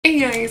Hey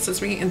guys,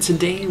 it's me, and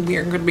today we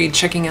are going to be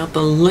checking out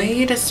the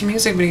latest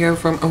music video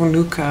from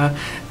Onuka,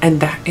 and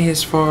that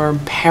is for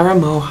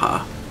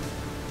Peremoha.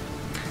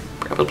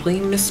 Probably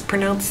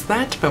mispronounced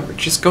that, but we're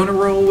just going to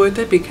roll with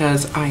it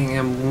because I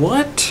am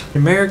what?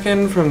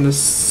 American from the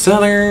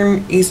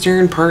southern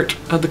eastern part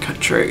of the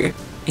country.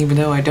 Even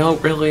though I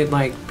don't really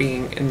like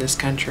being in this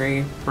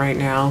country right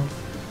now.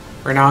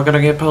 We're not going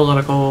to get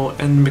political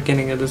in the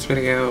beginning of this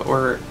video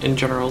or in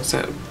general,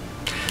 so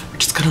we're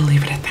just going to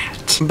leave it at that.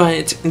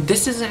 But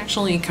this is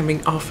actually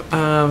coming off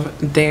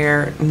of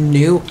their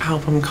new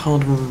album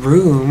called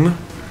Room,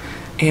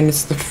 and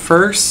it's the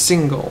first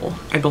single,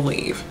 I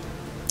believe.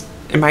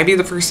 It might be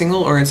the first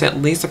single, or it's at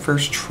least the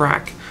first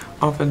track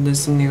off of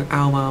this new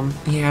album.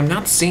 Yeah, I'm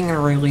not seeing a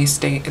release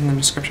date in the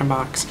description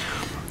box,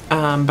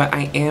 but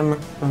I am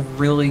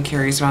really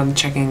curious about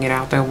checking it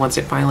out though once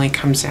it finally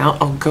comes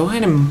out. I'll go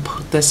ahead and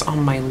put this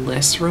on my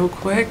list real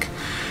quick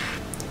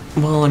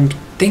while I'm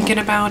thinking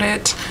about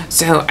it.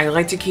 So I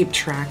like to keep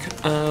track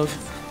of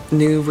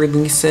new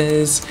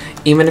releases.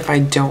 Even if I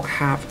don't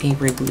have a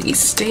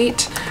release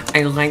date,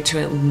 I like to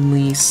at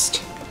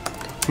least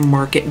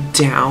mark it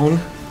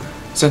down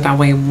so that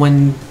way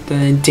when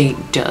the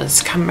date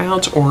does come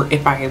out, or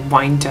if I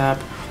wind up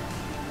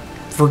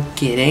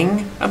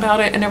forgetting about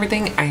it and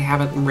everything, I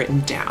have it written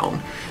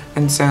down.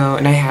 And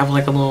I have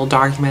like a little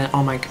document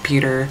on my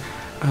computer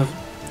of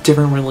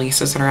different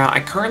releases that are out. I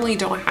currently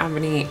don't have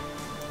any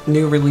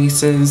new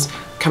releases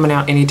coming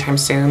out anytime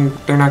soon.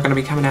 They're not going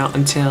to be coming out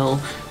until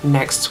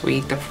next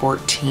week, the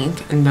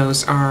 14th, and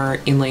those are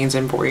Elaine's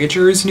and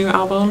Voyager's new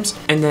albums.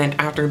 And then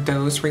after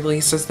those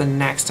releases, the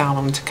next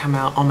album to come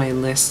out on my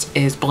list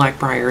is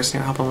Blackbriar's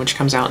new album, which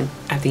comes out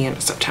at the end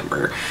of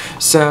September.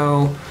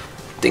 So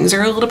things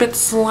are a little bit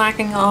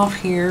slacking off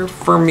here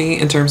for me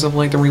in terms of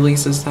like the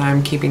releases that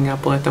I'm keeping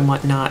up with and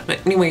whatnot.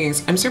 But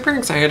anyways, I'm super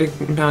excited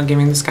about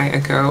giving this guy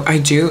a go. I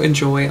do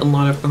enjoy a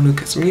lot of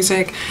Onuka's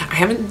music. I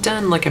haven't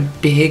done like a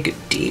big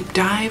deep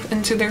dive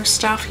into their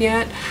stuff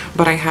yet,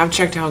 but I have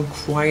checked out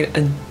quite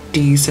a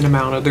decent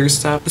amount of their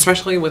stuff,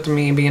 especially with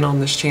me being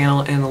on this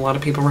channel and a lot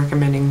of people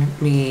recommending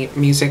me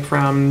music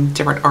from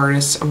different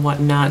artists and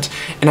whatnot.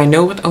 And I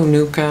know with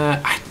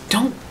Onuka, I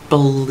don't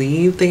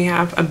believe they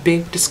have a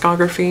big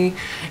discography.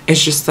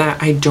 It's just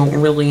that I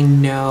don't really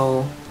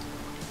know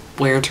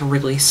where to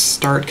really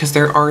start, because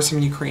there are some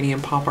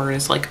Ukrainian pop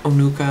artists like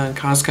Onuka and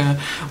Kazka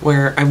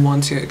where I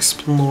want to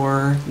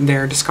explore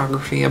their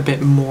discography a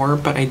bit more,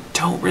 but I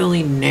don't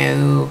really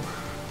know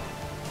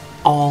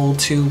all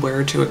to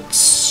where to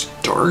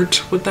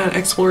start with that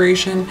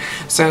exploration.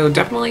 So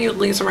definitely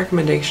leave some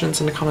recommendations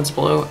in the comments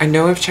below. I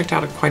know I've checked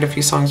out quite a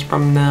few songs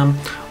from them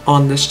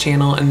on this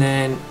channel and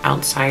then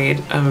outside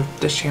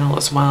of this channel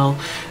as well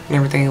and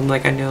everything.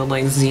 Like I know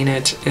like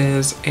Zenit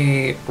is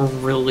a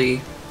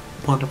really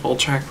wonderful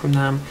track from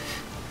them.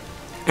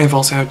 I've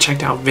also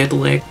checked out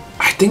Vidlik.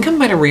 I think I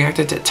might have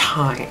reacted to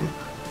Time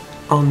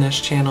on this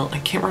channel. I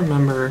can't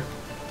remember,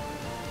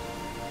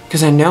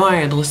 because I know I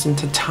had listened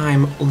to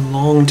Time a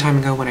long time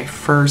ago when I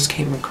first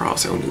came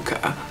across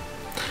Onuka.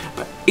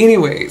 But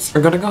anyways,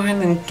 we're gonna go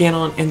ahead and get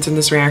on into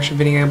this reaction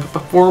video. But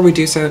before we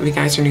do so, if you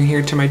guys are new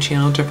here to my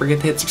channel, don't forget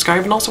to hit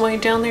subscribe, and also while you're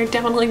down there,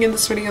 definitely give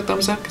this video a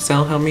thumbs up because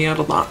that'll help me out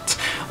a lot.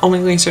 All my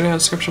links are in the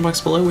description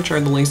box below, which are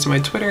the links to my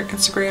Twitter,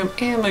 Instagram,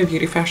 and my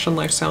beauty, fashion,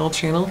 lifestyle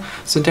channel.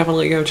 So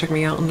definitely go check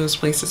me out in those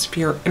places if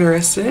you're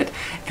interested.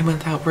 And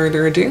without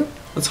further ado,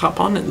 let's hop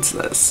on into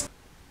this.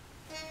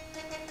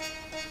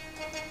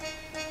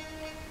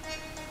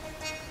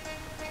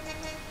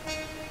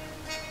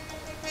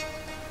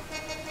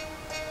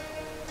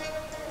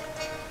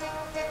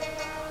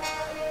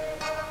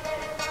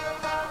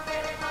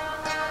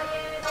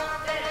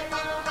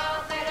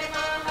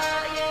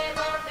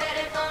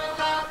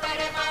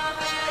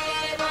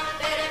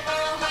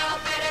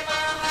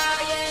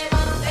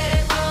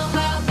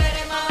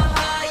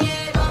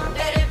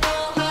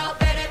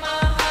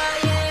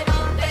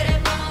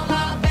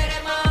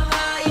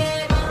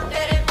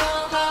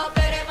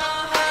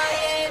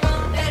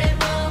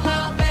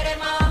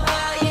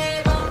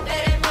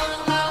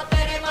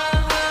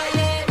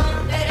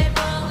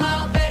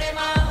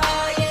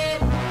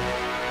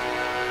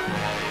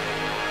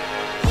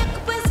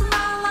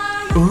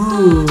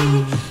 Ooh,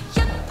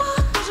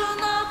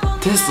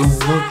 this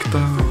look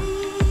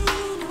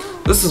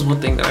though. This is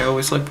one thing that I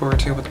always look forward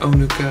to with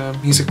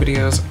Onuka music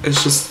videos.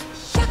 It's just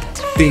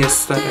the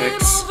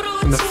aesthetics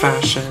and the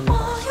fashion.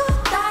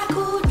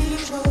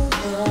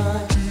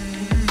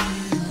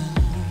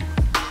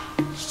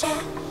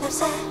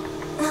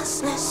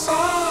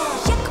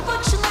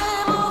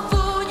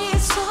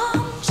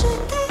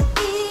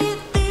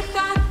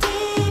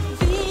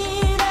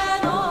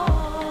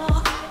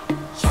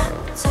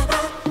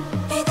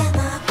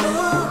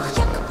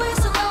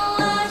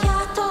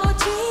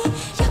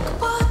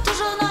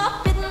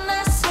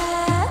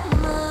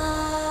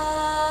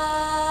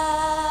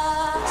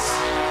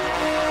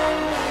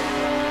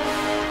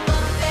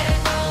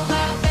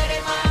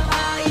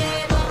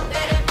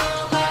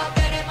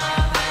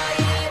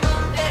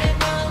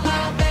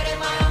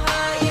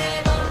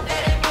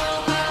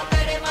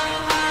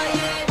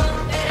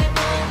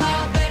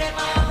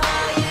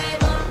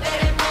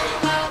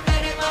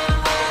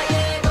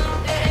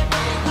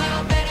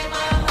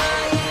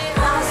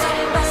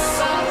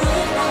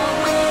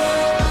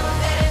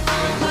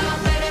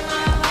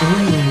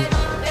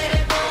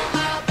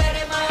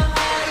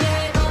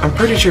 I'm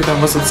pretty sure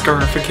that wasn't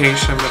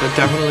scarification, but it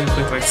definitely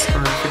looked like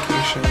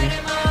scarification.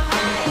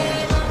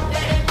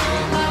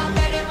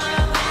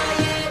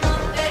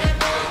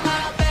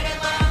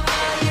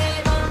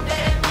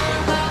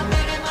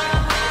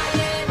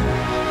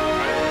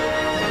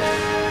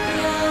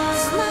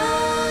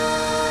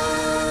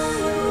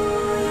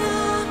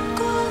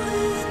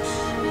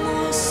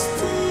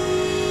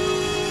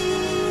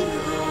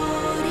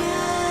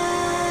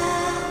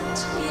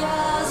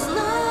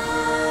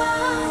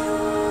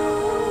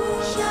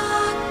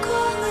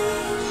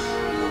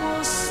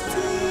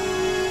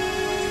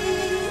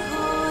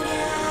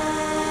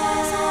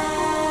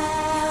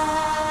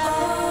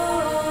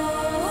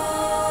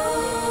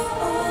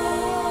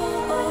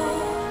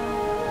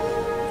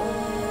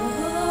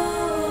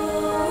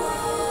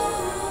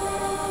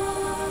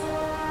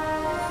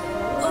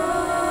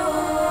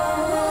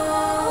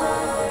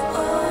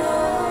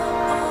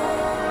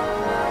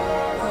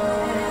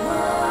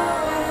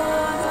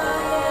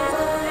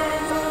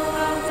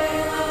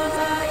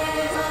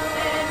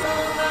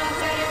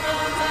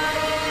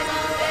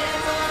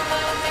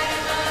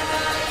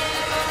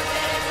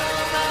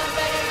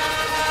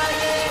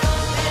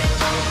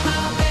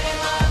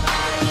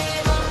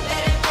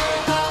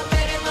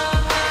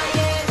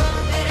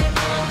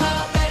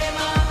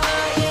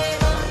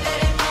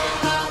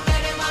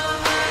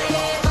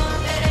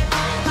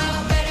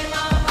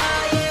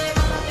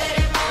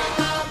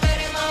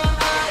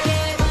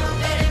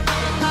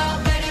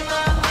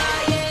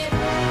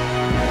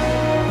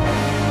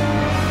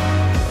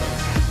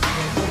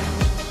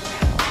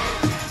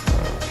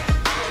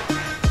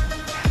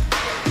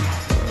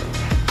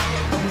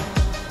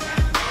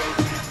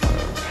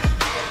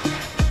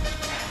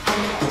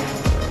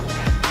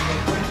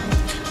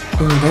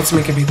 Ooh, that's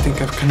making me think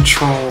of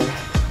Control.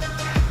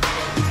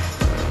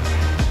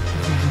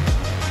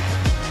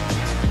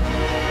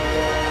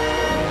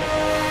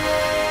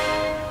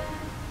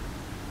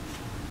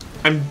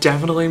 I'm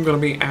definitely going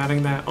to be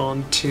adding that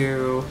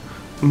onto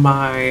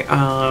my,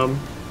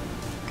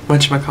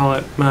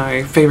 whatchamacallit,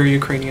 my favorite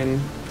Ukrainian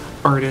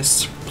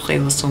artists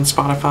playlist on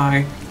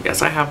Spotify.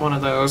 Yes, I have one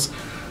of those.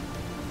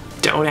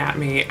 Don't at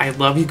me. I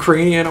love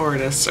Ukrainian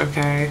artists,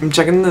 okay? I'm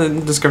checking the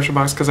description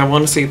box because I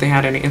want to see if they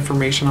had any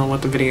information on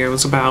what the video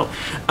is about.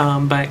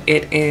 But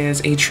it is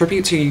a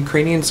tribute to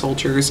Ukrainian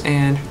soldiers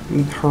and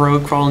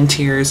heroic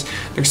volunteers.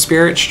 Their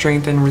spirit,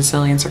 strength, and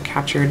resilience are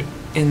captured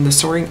in the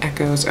soaring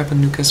echoes of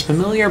Onuka's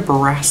familiar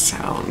brass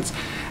sounds.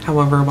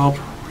 However, while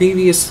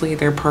previously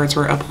their parts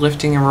were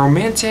uplifting and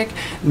romantic,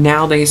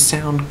 now they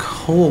sound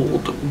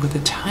cold with a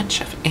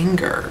touch of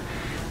anger.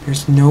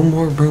 There's no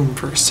more room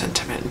for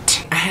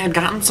sentiment. I had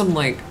gotten some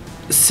like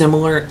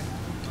similar-ish,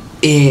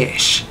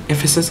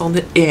 emphasis on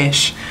the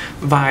ish,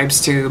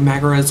 vibes to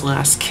Magara's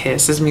Last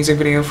Kiss, his music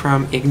video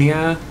from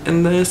Ignia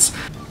in this.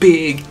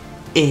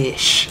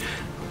 Big-ish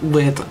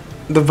with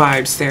the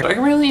vibes there. I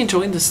really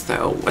enjoyed this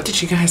though. What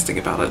did you guys think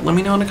about it? Let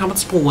me know in the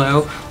comments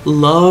below.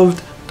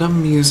 Loved the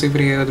music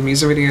video. The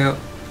music video,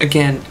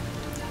 again,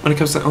 when it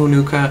comes to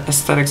Onuka,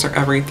 aesthetics are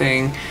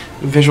everything,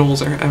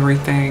 visuals are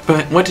everything.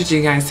 But what did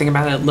you guys think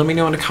about it? Let me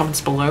know in the comments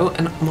below.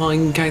 And while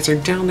you guys are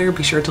down there,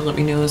 be sure to let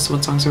me know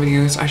what songs or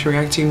videos I should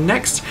react to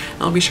next.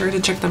 And I'll be sure to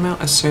check them out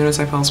as soon as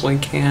I possibly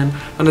can.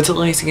 And until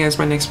I see you guys in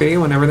my next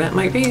video, whenever that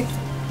might be,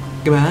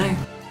 goodbye.